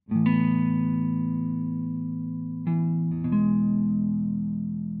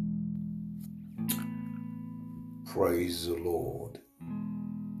Praise the Lord.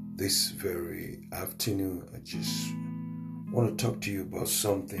 This very afternoon, I just want to talk to you about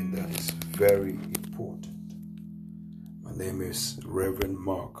something that is very important. My name is Reverend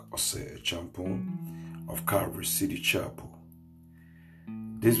Mark Osei Champon of Calvary City Chapel.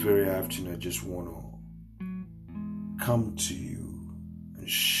 This very afternoon, I just want to come to you and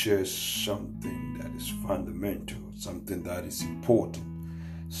share something that is fundamental, something that is important,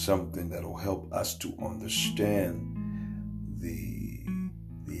 something that will help us to understand the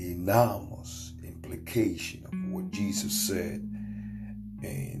enormous implication of what Jesus said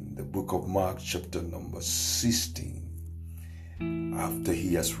in the book of Mark chapter number 16 after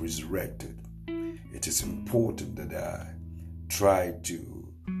he has resurrected. It is important that I try to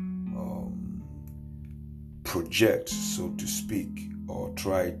project, so to speak, or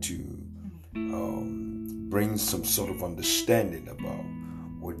try to bring some sort of understanding about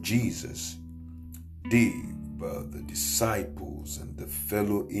what Jesus did, but the disciples and the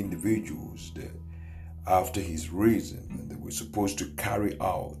fellow individuals that after his risen, and they were supposed to carry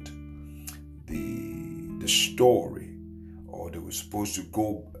out the story, or they were supposed to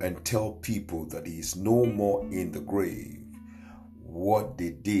go and tell people that he is no more in the grave, what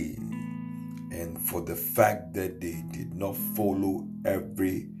they did, and for the fact that they did not follow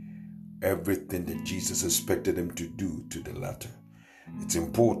everything that Jesus expected them to do to the latter. It's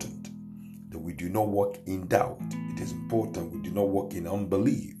important that we do not walk in doubt. It is important we do not walk in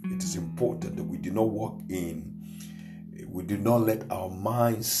unbelief. It is important that we do not let our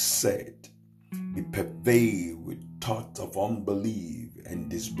mindset be pervaded with thoughts of unbelief and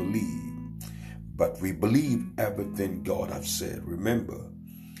disbelief. But we believe everything God has said. Remember,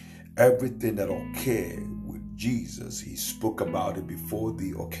 everything that occurred with Jesus, he spoke about it before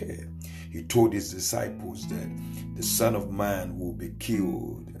the occurred. He told his disciples that the Son of Man will be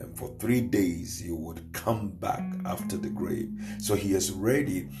killed, and for 3 days he would come back after the grave. So he has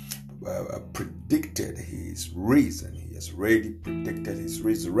already predicted his reason. He has already predicted his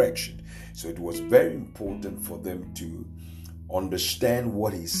resurrection. So it was very important for them to understand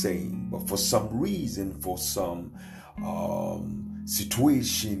what he's saying. But for some reason, for some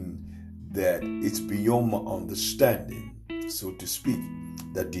situation that it's beyond my understanding, so to speak,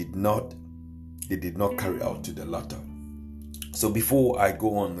 that they did not carry out to the latter. So before I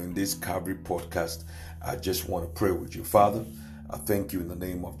go on in this Calvary podcast, I just want to pray with you. Father, I thank you in the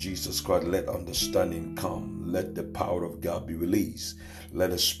name of Jesus Christ. Let understanding come. Let the power of God be released.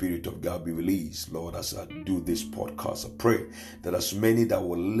 Let the Spirit of God be released. Lord, as I do this podcast, I pray that as many that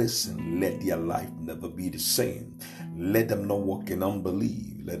will listen, let their life never be the same. Let them not walk in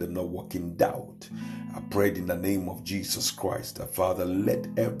unbelief. Let them not walk in doubt. I prayed in the name of Jesus Christ that, Father, let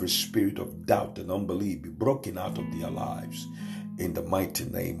every spirit of doubt and unbelief be broken out of their lives. In the mighty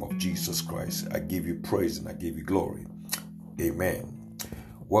name of Jesus Christ, I give you praise and I give you glory. Amen.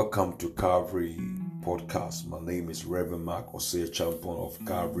 Welcome to Calvary Podcast. My name is Reverend Mark Osei Champon of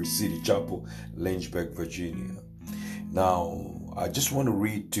Calvary City Chapel, Lynchburg, Virginia. Now, I just want to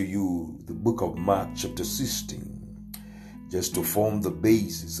read to you the book of Mark chapter 16, just to form the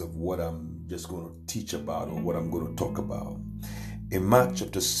basis of what I'm just going to teach about or what I'm going to talk about. In Mark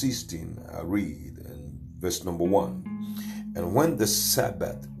chapter 16, I read in verse number 1, and when the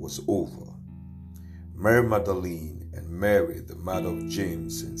Sabbath was over, Mary Magdalene and Mary, the mother of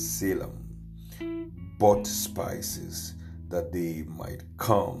James and Salem, bought spices that they might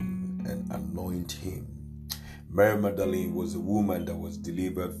come and anoint him. Mary Magdalene was a woman that was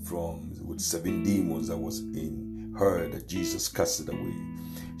delivered with 7 demons that was in her that Jesus cast away.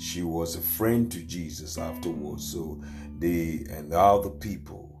 She was a friend to Jesus afterwards. So they and the other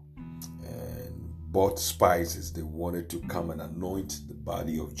people and bought spices. They wanted to come and anoint the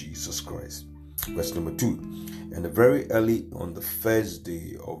body of Jesus Christ. Verse number 2. And very early on the first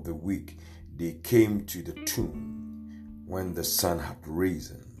day of the week, they came to the tomb when the sun had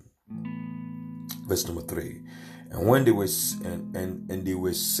risen. Verse number 3. And when they were they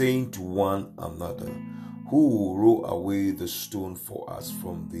were saying to one another, who will roll away the stone for us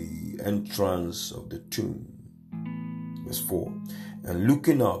from the entrance of the tomb? Verse 4. And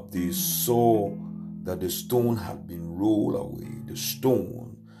looking up, they saw that the stone had been rolled away. The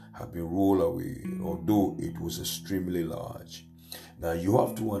stone had been rolled away, although it was extremely large. Now you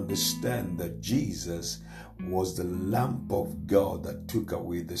have to understand that Jesus was the Lamb of God that took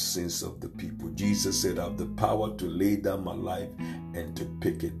away the sins of the people. Jesus said, I have the power to lay down my life and to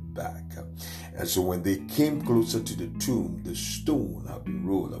pick it back. And so when they came closer to the tomb, the stone had been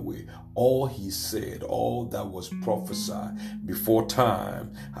rolled away. All he said, all that was prophesied before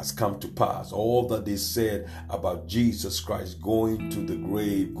time has come to pass. All that they said about Jesus Christ going to the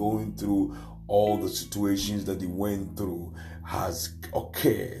grave, going through all the situations that they went through has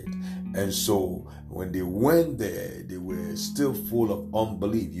occurred. And so when they went there, they were still full of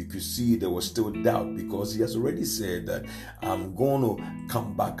unbelief. You could see there was still doubt, because he has already said that I'm going to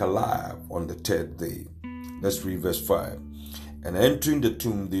come back alive on the third day. Let's read verse 5. And entering the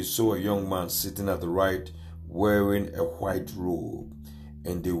tomb, they saw a young man sitting at the right, wearing a white robe,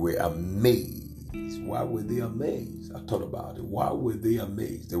 and they were amazed. Why were they amazed? I thought about it. Why were they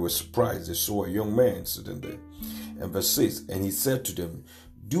amazed? They were surprised. They saw a young man sitting there. And verse 6, and he said to them,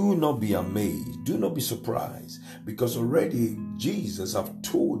 do not be amazed, do not be surprised, because already Jesus have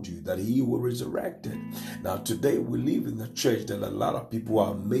told you that he will resurrect it. Now today we live in the church that a lot of people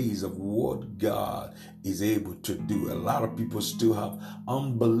are amazed of what God is able to do. A lot of people still have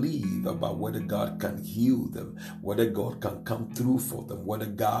unbelief about whether God can heal them, whether God can come through for them, whether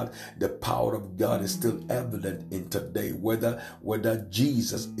the power of God is still evident in today, whether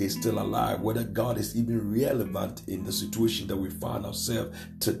Jesus is still alive, whether God is even relevant in the situation that we find ourselves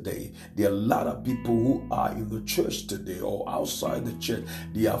today. There are a lot of people who are in the church today or outside the church.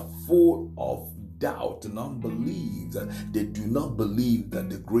 They are full of doubt and unbelief, that they do not believe that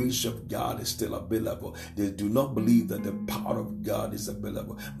the grace of God is still available. They do not believe that the power of God is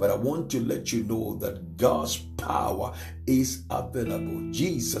available. But I want to let you know that God's power is available.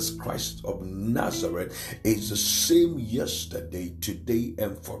 Jesus Christ of Nazareth is the same yesterday, today,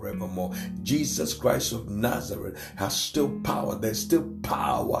 and forevermore. Jesus Christ of Nazareth has still power. There's still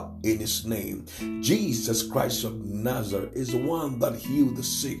power in his name. Jesus Christ of Nazareth is the one that healed the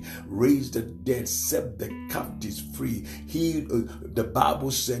sick, raised the dead, set the captives free. The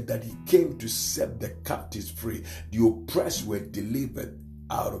Bible said that he came to set the captives free. The oppressed were delivered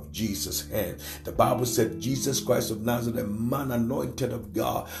out of Jesus' hand. The Bible said Jesus Christ of Nazareth, a man anointed of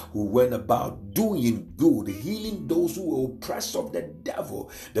God, who went about doing good, healing those who were oppressed of the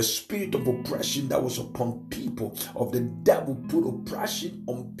devil. The spirit of oppression that was upon people of the devil put oppression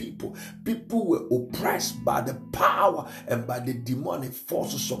on people. People were oppressed by the power and by the demonic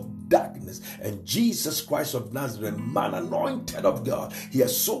forces of darkness. And Jesus Christ of Nazareth, man anointed of God, he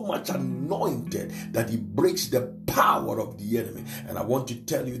has so much anointed that he breaks the power of the enemy. And I want to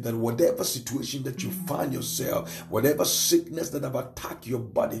tell you that whatever situation that you find yourself, whatever sickness that have attacked your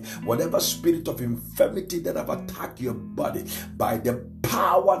body, whatever spirit of infirmity that have attacked your body, by the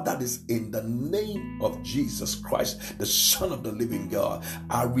power that is in the name of Jesus Christ, the Son of the living God,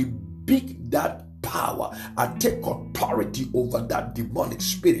 I rebuke that power. I take authority over that demonic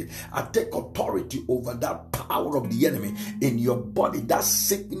spirit. I take authority over that power of the enemy in your body, that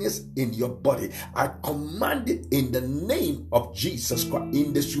sickness in your body. I command it in the name of Jesus Christ,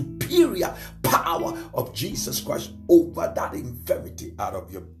 in the superior power of Jesus Christ, over that infirmity out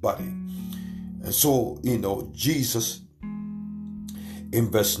of your body. And so, Jesus, in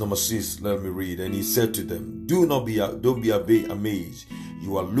verse number 6, let me read. And he said to them, don't be amazed.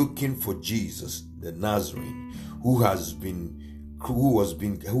 You are looking for Jesus, the Nazarene, who has been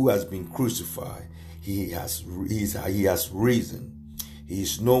crucified. He has risen. He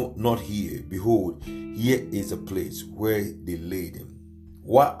is not here. Behold, here is a place where they laid him.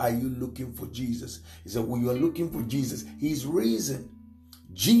 Why are you looking for Jesus? He said, when you are looking for Jesus, he's risen.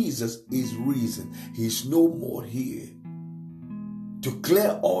 Jesus is risen. He's no more here. To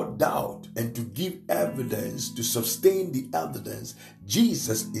clear all doubt and to give evidence, to sustain the evidence,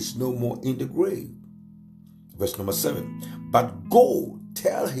 Jesus is no more in the grave. Verse number 7. But go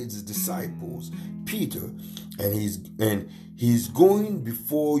tell his disciples, Peter, and he's going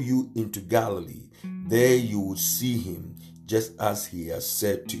before you into Galilee. There you will see him, just as he has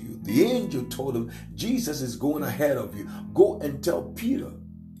said to you. The angel told him, Jesus is going ahead of you. Go and tell Peter,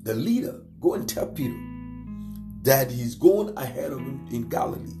 the leader, go and tell Peter that he's going ahead of him in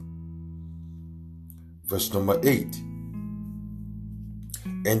Galilee. Verse number 8.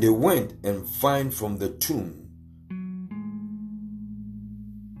 And they went and found from the tomb.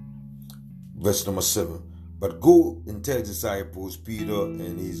 Verse number 7. But go and tell disciples, Peter,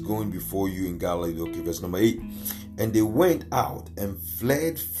 and he's going before you in Galilee. Okay, verse number 8. And they went out and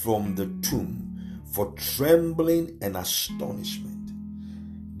fled from the tomb for trembling and astonishment.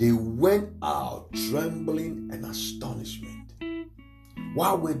 They went out trembling and astonishment.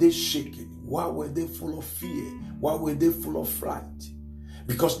 Why were they shaken? Why were they full of fear? Why were they full of fright?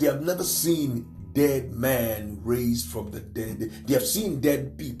 Because they have never seen dead man raised from the dead. They have seen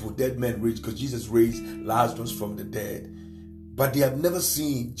dead people, dead men raised, because Jesus raised Lazarus from the dead. But they have never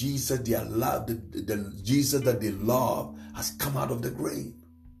seen Jesus, the Jesus that they love has come out of the grave.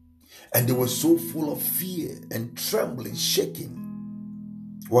 And they were so full of fear and trembling, shaking.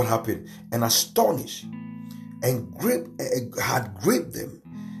 What happened? And astonished, and had gripped them,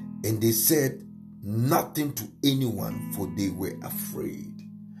 And they said nothing to anyone, for they were afraid.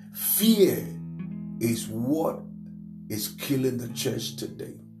 Fear is what is killing the church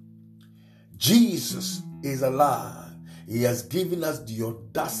today. Jesus is alive. He has given us the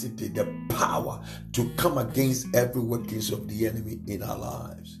audacity, the power to come against every workings of the enemy in our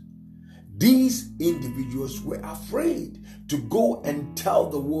lives. These individuals were afraid to go and tell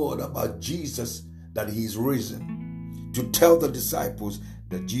the world about Jesus, that he is risen, to tell the disciples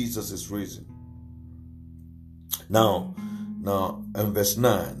that Jesus is risen. Now in verse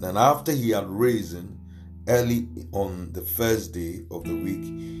 9, and after he had risen early on the first day of the week,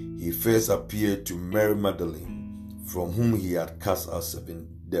 he first appeared to Mary Magdalene, from whom he had cast out 7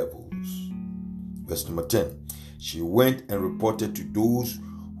 devils. Verse number 10. She went and reported to those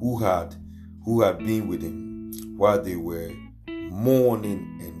who had been with him, while they were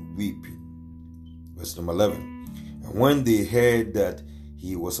mourning and weeping. Verse number 11. And when they heard that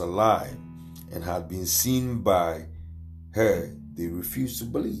he was alive and had been seen by her, they refused to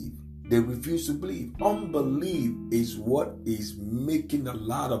believe. They refuse to believe. Unbelief is what is making a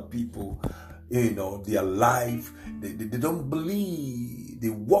lot of people, their life. They don't believe. They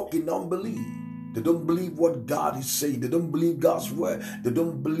walk in unbelief. They don't believe what God is saying. They don't believe God's word. They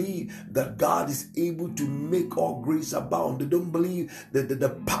don't believe that God is able to make all grace abound. They don't believe that the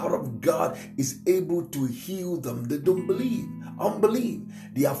power of God is able to heal them. They don't believe. Unbelief.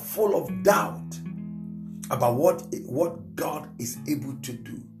 They are full of doubt about what God is able to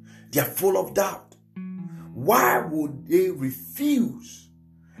do. They are full of doubt. Why would they refuse?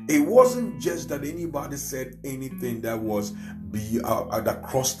 It wasn't just that anybody said anything that was that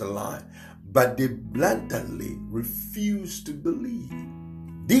crossed the line, but they blatantly refused to believe.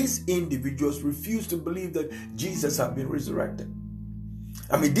 These individuals refused to believe that Jesus had been resurrected.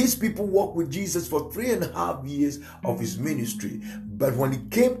 These people walked with Jesus for 3.5 years of his ministry. But when it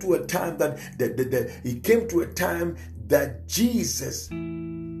came to a time that Jesus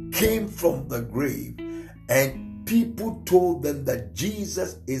came from the grave, and people told them that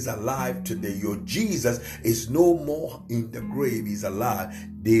Jesus is alive today. Your Jesus is no more in the grave. He's alive.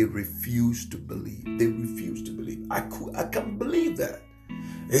 They refused to believe. They refused to believe. I can't believe that.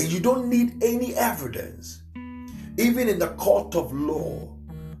 And you don't need any evidence. Even in the court of law,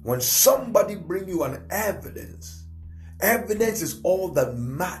 when somebody brings you an evidence is all that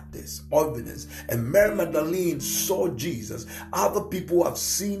matters. Evidence. And Mary Magdalene saw Jesus. Other people have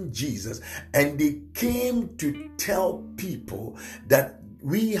seen Jesus. And they came to tell people that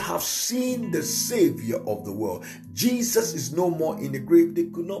we have seen the Savior of the world. Jesus is no more in the grave. They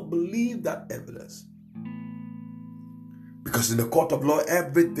could not believe that evidence. Because in the court of law,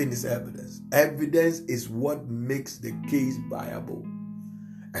 everything is evidence. Evidence is what makes the case viable.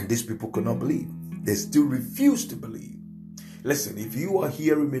 And these people could not believe. They still refuse to believe. Listen, if you are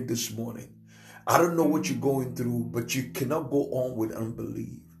hearing me this morning, I don't know what you're going through, but you cannot go on with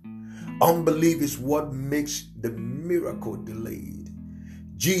unbelief. Unbelief is what makes the miracle delayed.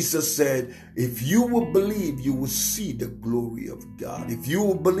 Jesus said, if you will believe, you will see the glory of God. If you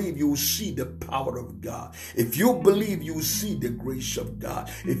will believe, you will see the power of God. If you believe, you will see the grace of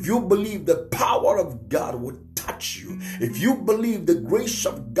God. If you believe, the power of God will touch you. If you believe, the grace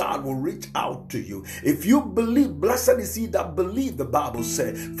of God will reach out to you. If you believe, blessed is he that believe, the Bible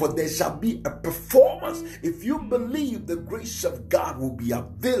said, for there shall be a performance. If you believe, the grace of God will be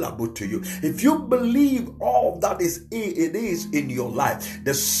available to you. If you believe all that it is in your life,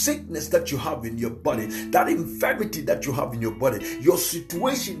 the sickness that you have in your body, that infirmity that you have in your body, your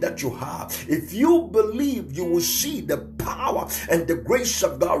situation that you have, if you believe, you will see the power and the grace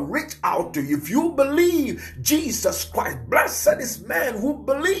of God reach out to you. If you believe Jesus Christ, blessed is man who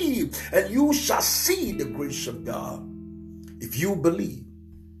believes, and you shall see the grace of God. If you believe,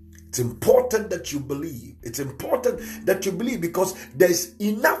 it's important that you believe. It's important that you believe, because there's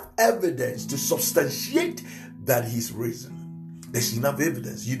enough evidence to substantiate that he's risen. There's enough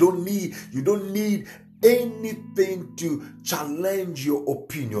evidence. You don't need anything to challenge your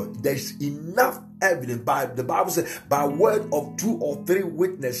opinion. There's enough evidence. The Bible says, by word of 2 or 3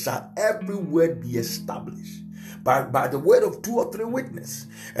 witnesses shall every word be established. By the word of 2 or 3 witnesses.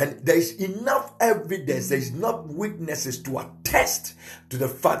 And there's enough evidence, there's enough witnesses to attest to the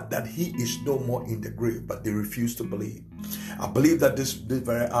fact that he is no more in the grave, but they refuse to believe. I believe that this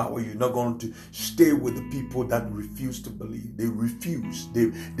very hour, you're not going to stay with the people that refuse to believe. They refuse.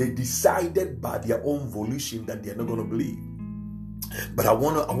 They decided by their own volition that they're not going to believe. But I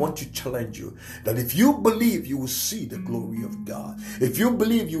want to challenge you that if you believe, you will see the glory of God. If you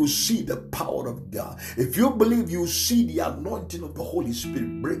believe, you will see the power of God. If you believe, you will see the anointing of the Holy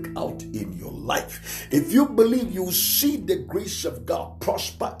Spirit break out in your life. If you believe, you will see the grace of God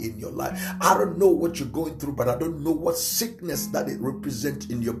prosper in your life. I don't know what you're going through, but I don't know what sickness that it represents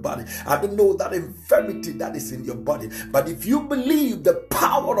in your body. I don't know that infirmity that is in your body. But if you believe, the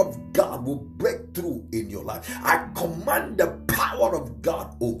power of God will break through in your life. I command the power of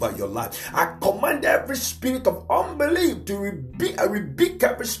God over your life. I command every spirit of unbelief to rebuke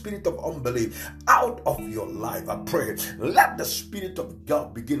every spirit of unbelief out of your life. I pray, let the Spirit of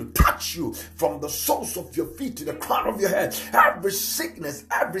God begin to touch you from the soles of your feet to the crown of your head. Every sickness,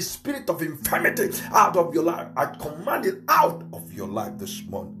 every spirit of infirmity out of your life, I command it out of your life this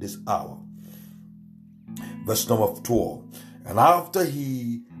month, this hour. Verse number 12. And after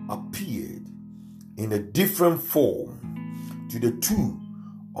he appeared in a different form to the two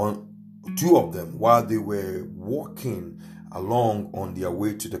of them while they were walking along on their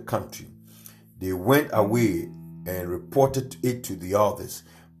way to the country, they went away and reported it to the others,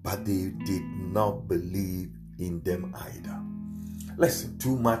 but they did not believe in them either. Listen,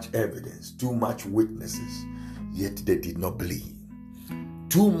 too much evidence, too much witnesses, yet they did not believe.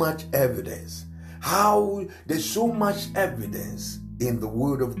 Too much evidence. How there's so much evidence in the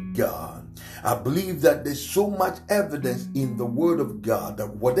Word of God. I believe that there's so much evidence in the Word of God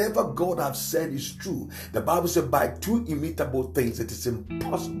that whatever God has said is true. The Bible said, by two immutable things it is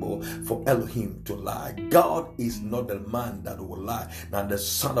impossible for Elohim to lie. God is not the man that will lie, nor the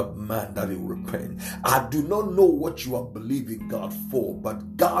Son of Man that he will repent. I do not know what you are believing God for,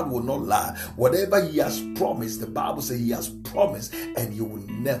 but God will not lie. Whatever he has promised, the Bible says he has promised and he will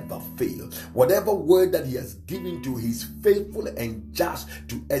never fail. Whatever word that he has given to, he's faithful and just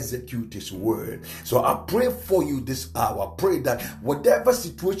to execute his word. So I pray for you this hour. I pray that whatever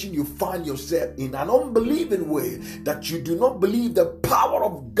situation you find yourself in an unbelieving way, that you do not believe the power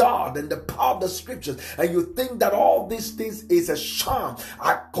of God and the power of the scriptures, and you think that all these things is a sham.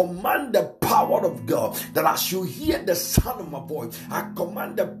 I command the power of God that as you hear the sound of my voice, I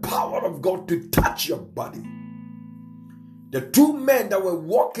command the power of God to touch your body. The two men that were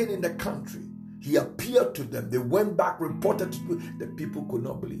walking in the country, he appeared to them. They went back, reported to the people could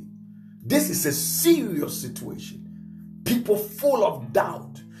not believe. This is a serious situation. People full of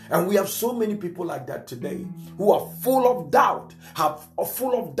doubt. And we have so many people like that today who are full of doubt, are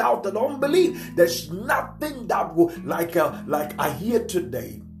full of doubt and unbelief. There's nothing that will, like I hear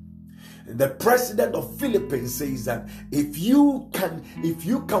today. The president of Philippines says that if you can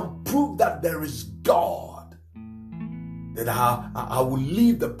prove that there is God, then I will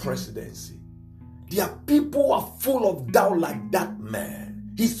leave the presidency. There are people who are full of doubt like that man.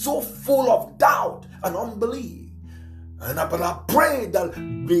 He's so full of doubt and unbelief. But I pray that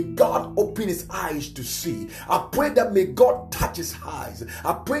may God open his eyes to see. I pray that may God touch his eyes.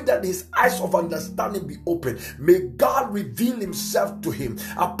 I pray that his eyes of understanding be open. May God reveal himself to him.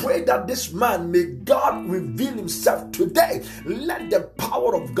 I pray that this man, may God reveal himself today. Let the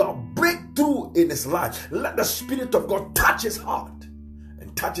power of God break through in his life. Let the Spirit of God touch his heart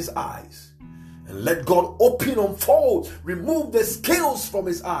and touch his eyes. And let God open, unfold, remove the scales from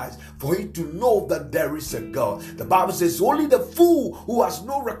his eyes for him to know that there is a God. The Bible says only the fool who has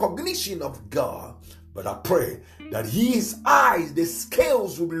no recognition of God. But I pray that his eyes, the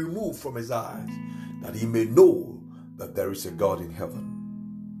scales will be removed from his eyes, that he may know that there is a God in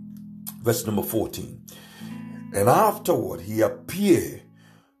heaven. Verse number 14. And afterward he appeared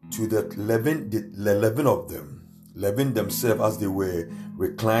to the 11 of them, 11 themselves as they were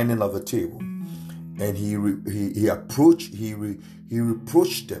reclining at the table. And he reproached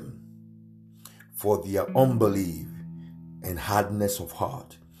them for their unbelief and hardness of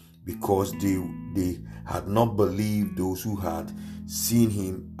heart, because they had not believed those who had seen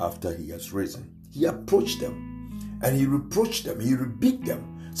him after he has risen. He approached them and he reproached them. He rebuked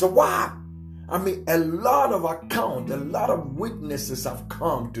them. So why? I mean, a lot of accounts, a lot of witnesses have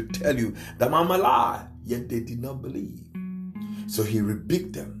come to tell you that I'm alive, yet they did not believe. So he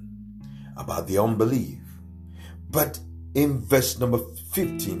rebuked them about the unbelief. But in verse number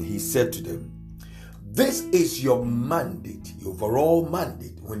 15, he said to them, this is your mandate, your overall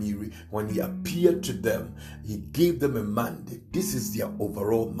mandate. When he appeared to them, he gave them a mandate. This is their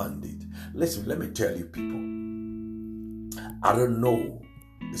overall mandate. Listen, let me tell you, people, I don't know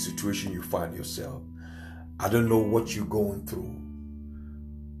the situation you find yourself. I don't know what you're going through.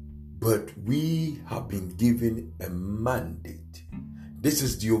 But we have been given a mandate. This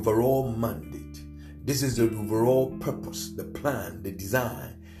is the overall mandate. This is the overall purpose, the plan, the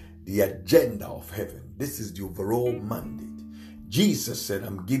design, the agenda of heaven. This is the overall mandate. Jesus said,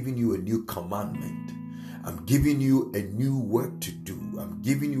 I'm giving you a new commandment. I'm giving you a new work to do. I'm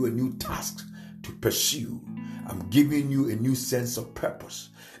giving you a new task to pursue. I'm giving you a new sense of purpose.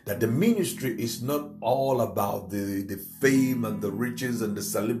 That the ministry is not all about the fame and the riches and the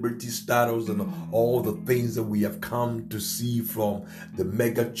celebrity status and all the things that we have come to see from the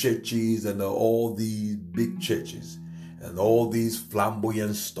mega churches and all these big churches and all these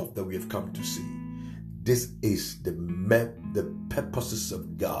flamboyant stuff that we have come to see. This is the purposes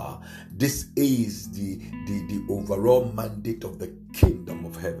of God. This is the overall mandate of the kingdom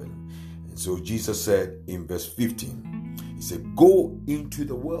of heaven. And so Jesus said in verse 15, he said, go into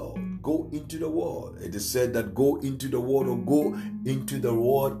the world. Go into the world. It is said that go into the world, or go into the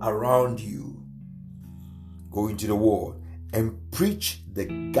world around you. Go into the world and preach the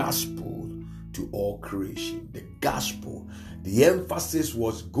gospel to all creation. The gospel. The emphasis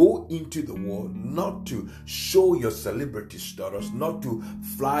was go into the world, not to show your celebrity status, not to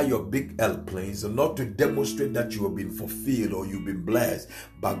fly your big airplanes, and not to demonstrate that you have been fulfilled or you've been blessed,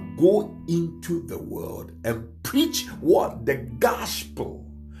 but go into the world and preach what? The gospel.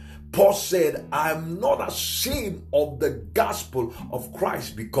 Paul said, I'm not ashamed of the gospel of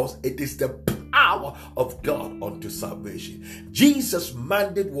Christ, because it is the power of God unto salvation. Jesus'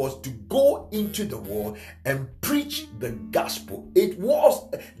 mandate was to go into the world and preach the gospel.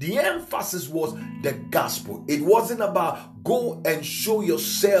 The emphasis was the gospel. It wasn't about go and show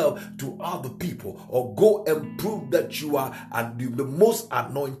yourself to other people or go and prove that you are the most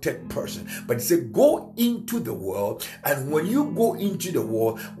anointed person. But he said, go into the world, and when you go into the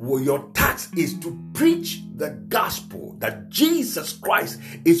world, your task is to preach the gospel that Jesus Christ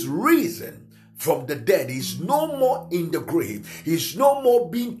is risen from the dead. He's no more in the grave. He's no more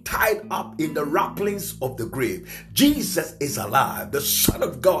being tied up in the wrappings of the grave. Jesus is alive. The Son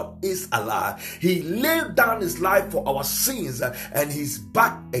of God is alive. He laid down his life for our sins, and he's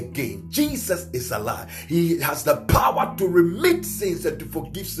back again. Jesus is alive. He has the power to remit sins and to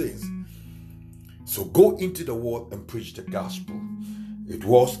forgive sins. So go into the world and preach the gospel. It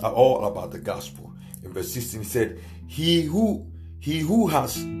was all about the gospel. In verse 16 he said, he who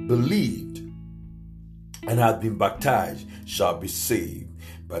has believed and hath been baptized shall be saved,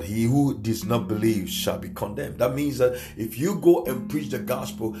 but he who does not believe shall be condemned. That means that if you go and preach the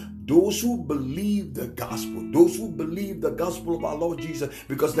gospel, those who believe the gospel of our Lord Jesus,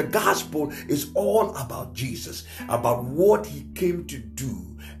 because the gospel is all about Jesus, about what he came to do,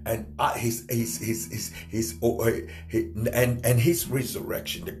 and his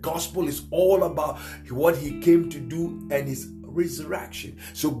resurrection. The gospel is all about what he came to do and his resurrection.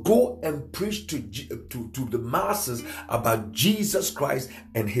 So go and preach to the masses about Jesus Christ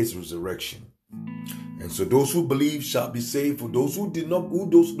and his resurrection. And so those who believe shall be saved, for those who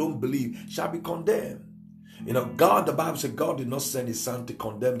don't believe shall be condemned. The Bible said God did not send his son to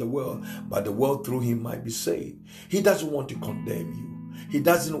condemn the world, but the world through him might be saved. He doesn't want to condemn you.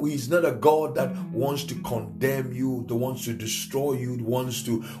 He's not a God that wants to condemn you, that wants to destroy you, wants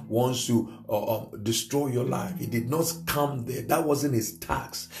to destroy your life. He did not come there. That wasn't his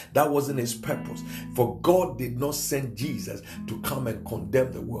task. That wasn't his purpose. For God did not send Jesus to come and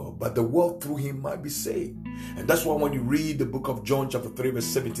condemn the world, but the world through him might be saved. And that's why when you read the book of John chapter 3 verse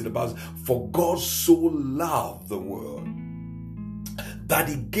 17, the Bible says, for God so loved the world that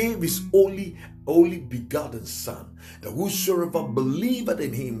he gave his only begotten Son, that whosoever believeth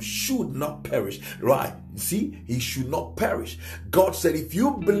in him should not perish. Right? See, he should not perish. God said, if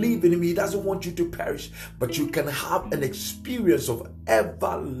you believe in him, he doesn't want you to perish, but you can have an experience of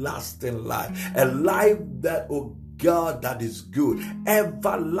everlasting life, a life that, oh God, that is good,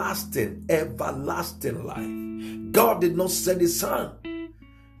 everlasting life. God did not send his Son,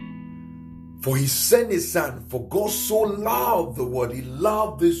 for he sent his Son. For God so loved the world. He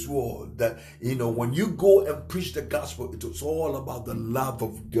loved this world that, when you go and preach the gospel, it was all about the love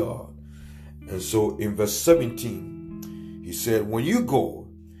of God. And so in verse 17, he said, when you go,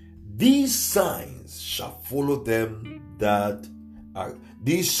 these signs shall follow them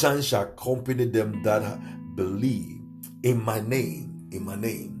these signs shall accompany them that believe in my name.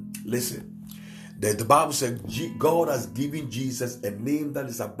 Listen. The Bible said God has given Jesus a name that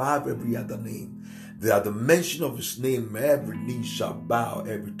is above every other name. That at the mention of his name, every knee shall bow,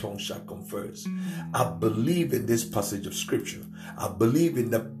 every tongue shall confess. I believe in this passage of scripture. I believe in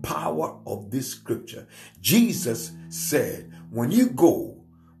the power of this scripture. Jesus said, when you go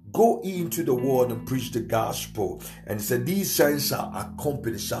into the world and preach the gospel. And he said, these signs shall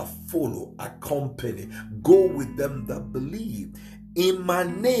accompany, go with them that believe. In my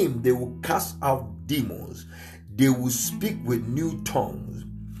name, they will cast out demons. They will speak with new tongues.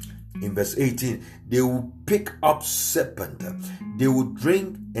 In verse 18, they will pick up serpent, they will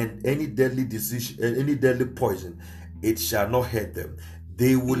drink, and any deadly disease, any deadly poison, it shall not hurt them.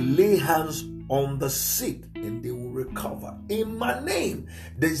 They will lay hands on the sick and they will recover in my name.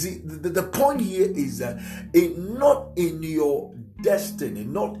 The point here is that not in your destiny,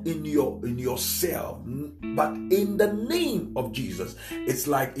 not in yourself, but in the name of Jesus. It's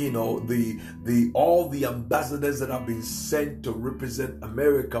like, all the ambassadors that have been sent to represent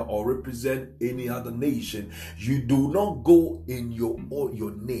America or represent any other nation. You do not go in your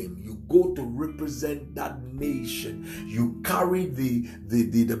name. You go to represent that nation. You carry the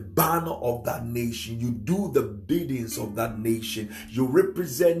banner of that nation. You do the biddings of that nation. You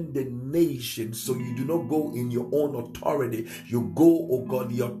represent the nation. So you do not go in your own authority. You go, oh God,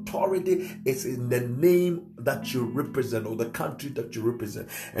 the authority is in the name that you represent, or the country that you represent.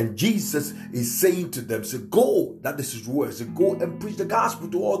 And Jesus is saying to them, say, go, that is his word, say, go and preach the gospel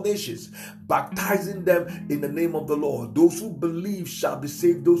to all nations, baptizing them in the name of the Lord. Those who believe shall be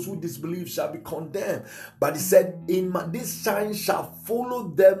saved, those who disbelieve shall be condemned. But he said, this sign shall follow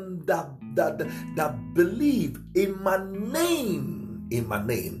them that believe in my name. In my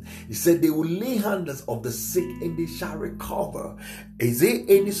name. He said they will lay hands on the sick and they shall recover. Is there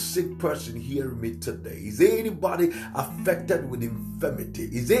any sick person hearing me today? Is there anybody affected with infirmity?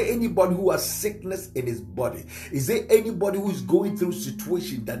 Is there anybody who has sickness in his body? Is there anybody who is going through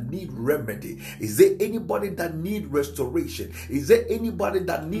situation that need remedy? Is there anybody that need restoration? Is there anybody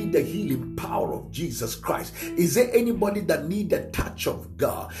that need the healing power of Jesus Christ? Is there anybody that need the touch of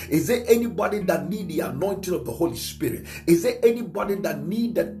God? Is there anybody that need the anointing of the Holy Spirit? Is there anybody that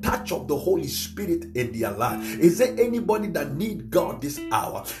need the touch of the Holy Spirit in their life? Is there anybody that need God this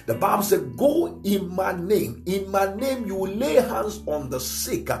hour? The Bible said, go in my name. In my name you will lay hands on the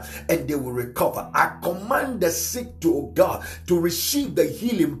sick and they will recover. I command the sick to, oh God, to receive the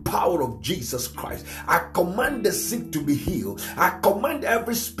healing power of Jesus Christ. I command the sick to be healed. I command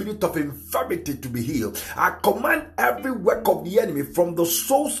every spirit of infirmity to be healed. I command every work of the enemy from the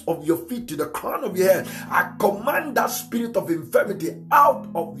soles of your feet to the crown of your head. I command that spirit of infirmity out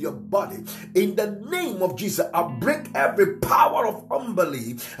of your body. In the name of Jesus, I break every power of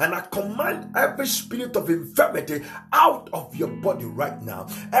unbelief and I command every spirit of infirmity out of your body right now.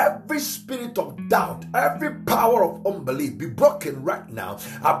 Every spirit of doubt, every power of unbelief be broken right now.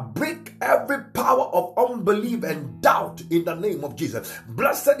 I break every power of unbelief and doubt in the name of Jesus.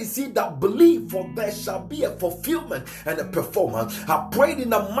 Blessed is he that believe, for there shall be a fulfillment and a performance. I prayed in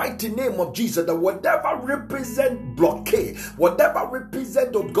the mighty name of Jesus that whatever represent blockade, whatever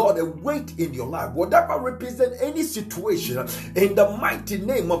represent, oh God, a weight in your life, whatever represent any situation, in the mighty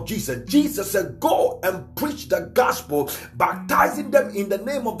name of Jesus. Jesus said, go and preach the gospel, baptizing them in the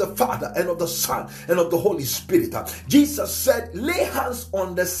name of the Father and of the Son and of the Holy Spirit. Jesus said, lay hands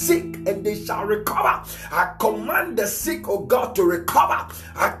on the sick and they shall recover. I command the sick, oh God, to recover.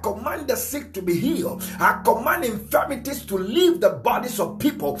 I command the sick to be healed. I command infirmities to leave the bodies of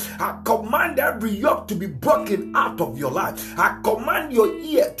people. I command every yoke to be broken out of your life. I command your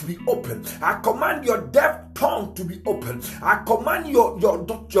ear to be open. I command your deaf tongue to be open. I command your tongue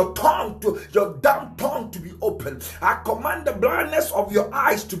to, your dumb tongue to be open. I command the blindness of your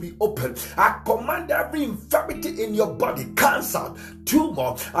eyes to be open. I command every infirmity in your body, cancer,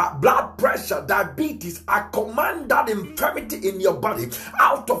 tumor, blood pressure, diabetes. I command that infirmity in your body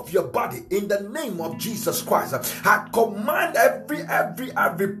out of your body in the name of Jesus Christ. I command every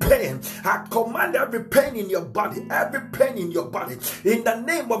pain. I command every pain in your body, every pain in your body in the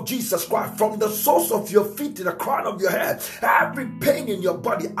name of Jesus Christ, from the source of your feet to the crown of your head. Every pain in your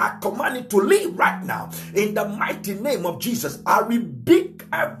body, I command it to leave right now in the mighty name of Jesus. I rebuke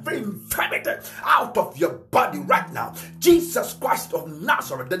every infirmity out of your body right now. Jesus Christ of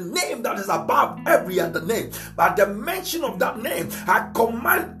Nazareth, the name that is above every other name. By the mention of that name, I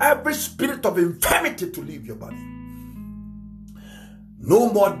command every spirit of infirmity to leave your body.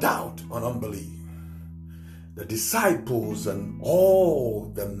 No more doubt and unbelief. The disciples and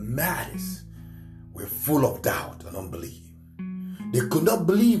all the matters were full of doubt and unbelief. They could not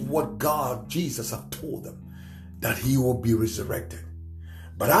believe what God, Jesus, have told them, that he will be resurrected.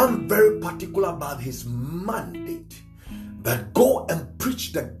 But I'm very particular about his mandate, that go and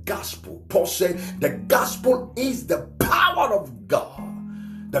preach the gospel. Paul said the gospel is the power of God.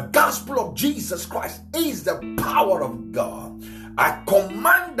 The gospel of Jesus Christ is the power of God. I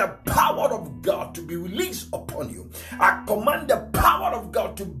command the power of God to be released upon you. I command the power of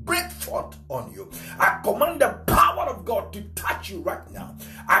God to break forth on you. I command the power of God to touch you right now.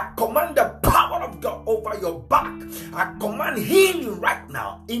 I command the power of God over your back. I command healing right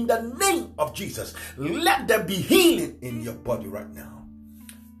now in the name of Jesus. Let there be healing in your body right now.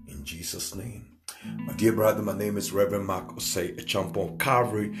 In in Jesus' name. My dear brother, my name is Reverend Mark Osei Achampong,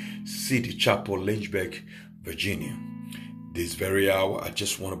 Calvary City Chapel, Lynchburg, Virginia. This very hour, I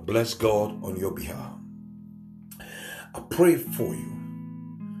just want to bless God on your behalf. I pray for you.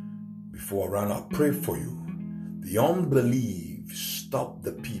 Before I run, I pray for you. The unbelief stopped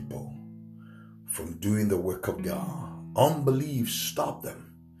the people from doing the work of God. Unbelief stopped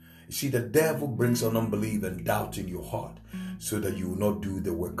them. You see, the devil brings on unbelief and doubt in your heart so that you will not do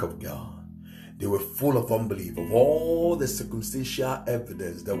the work of God. They were full of unbelief, of all the circumstantial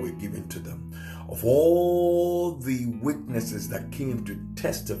evidence that were given to them, of all the witnesses that came to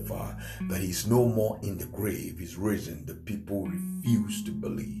testify that he's no more in the grave, he's risen. The people refused to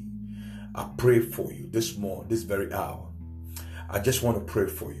believe. I pray for you this very hour. I just want to pray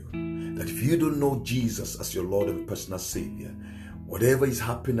for you that if you don't know Jesus as your Lord and personal Savior, whatever is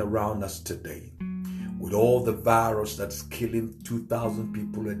happening around us today, with all the virus that's killing 2,000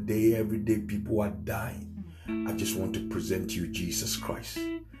 people a day, every day people are dying, I just want to present you Jesus Christ.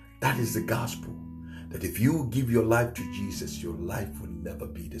 That is the gospel. That if you give your life to Jesus, your life will never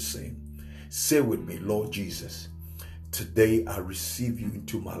be the same. Say with me, Lord Jesus, today I receive you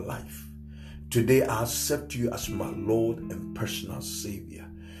into my life. Today I accept you as my Lord and personal Savior.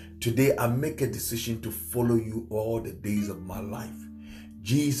 Today I make a decision to follow you all the days of my life.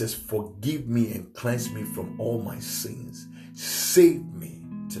 Jesus, forgive me and cleanse me from all my sins. Save me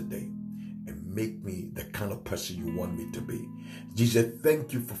today and make me the kind of person you want me to be. Jesus,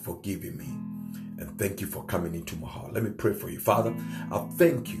 thank you for forgiving me and thank you for coming into my heart. Let me pray for you. Father, I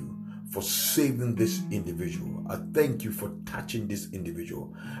thank you for saving this individual. I thank you for touching this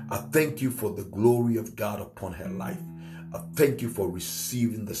individual. I thank you for the glory of God upon her life. I thank you for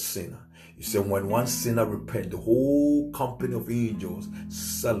receiving the sinner. You said when one sinner repents, the whole company of angels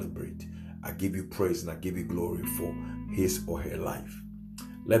celebrate. I give you praise and I give you glory for his or her life.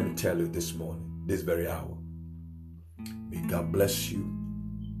 Let me tell you this morning, this very hour, may God bless you.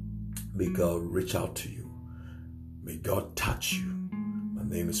 May God reach out to you. May God touch you. My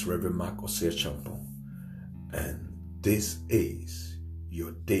name is Reverend Mark Osei Achampong, and this is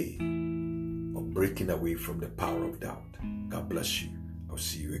your day of breaking away from the power of doubt. God bless you. I'll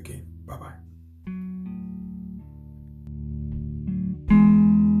see you again. Bye-bye.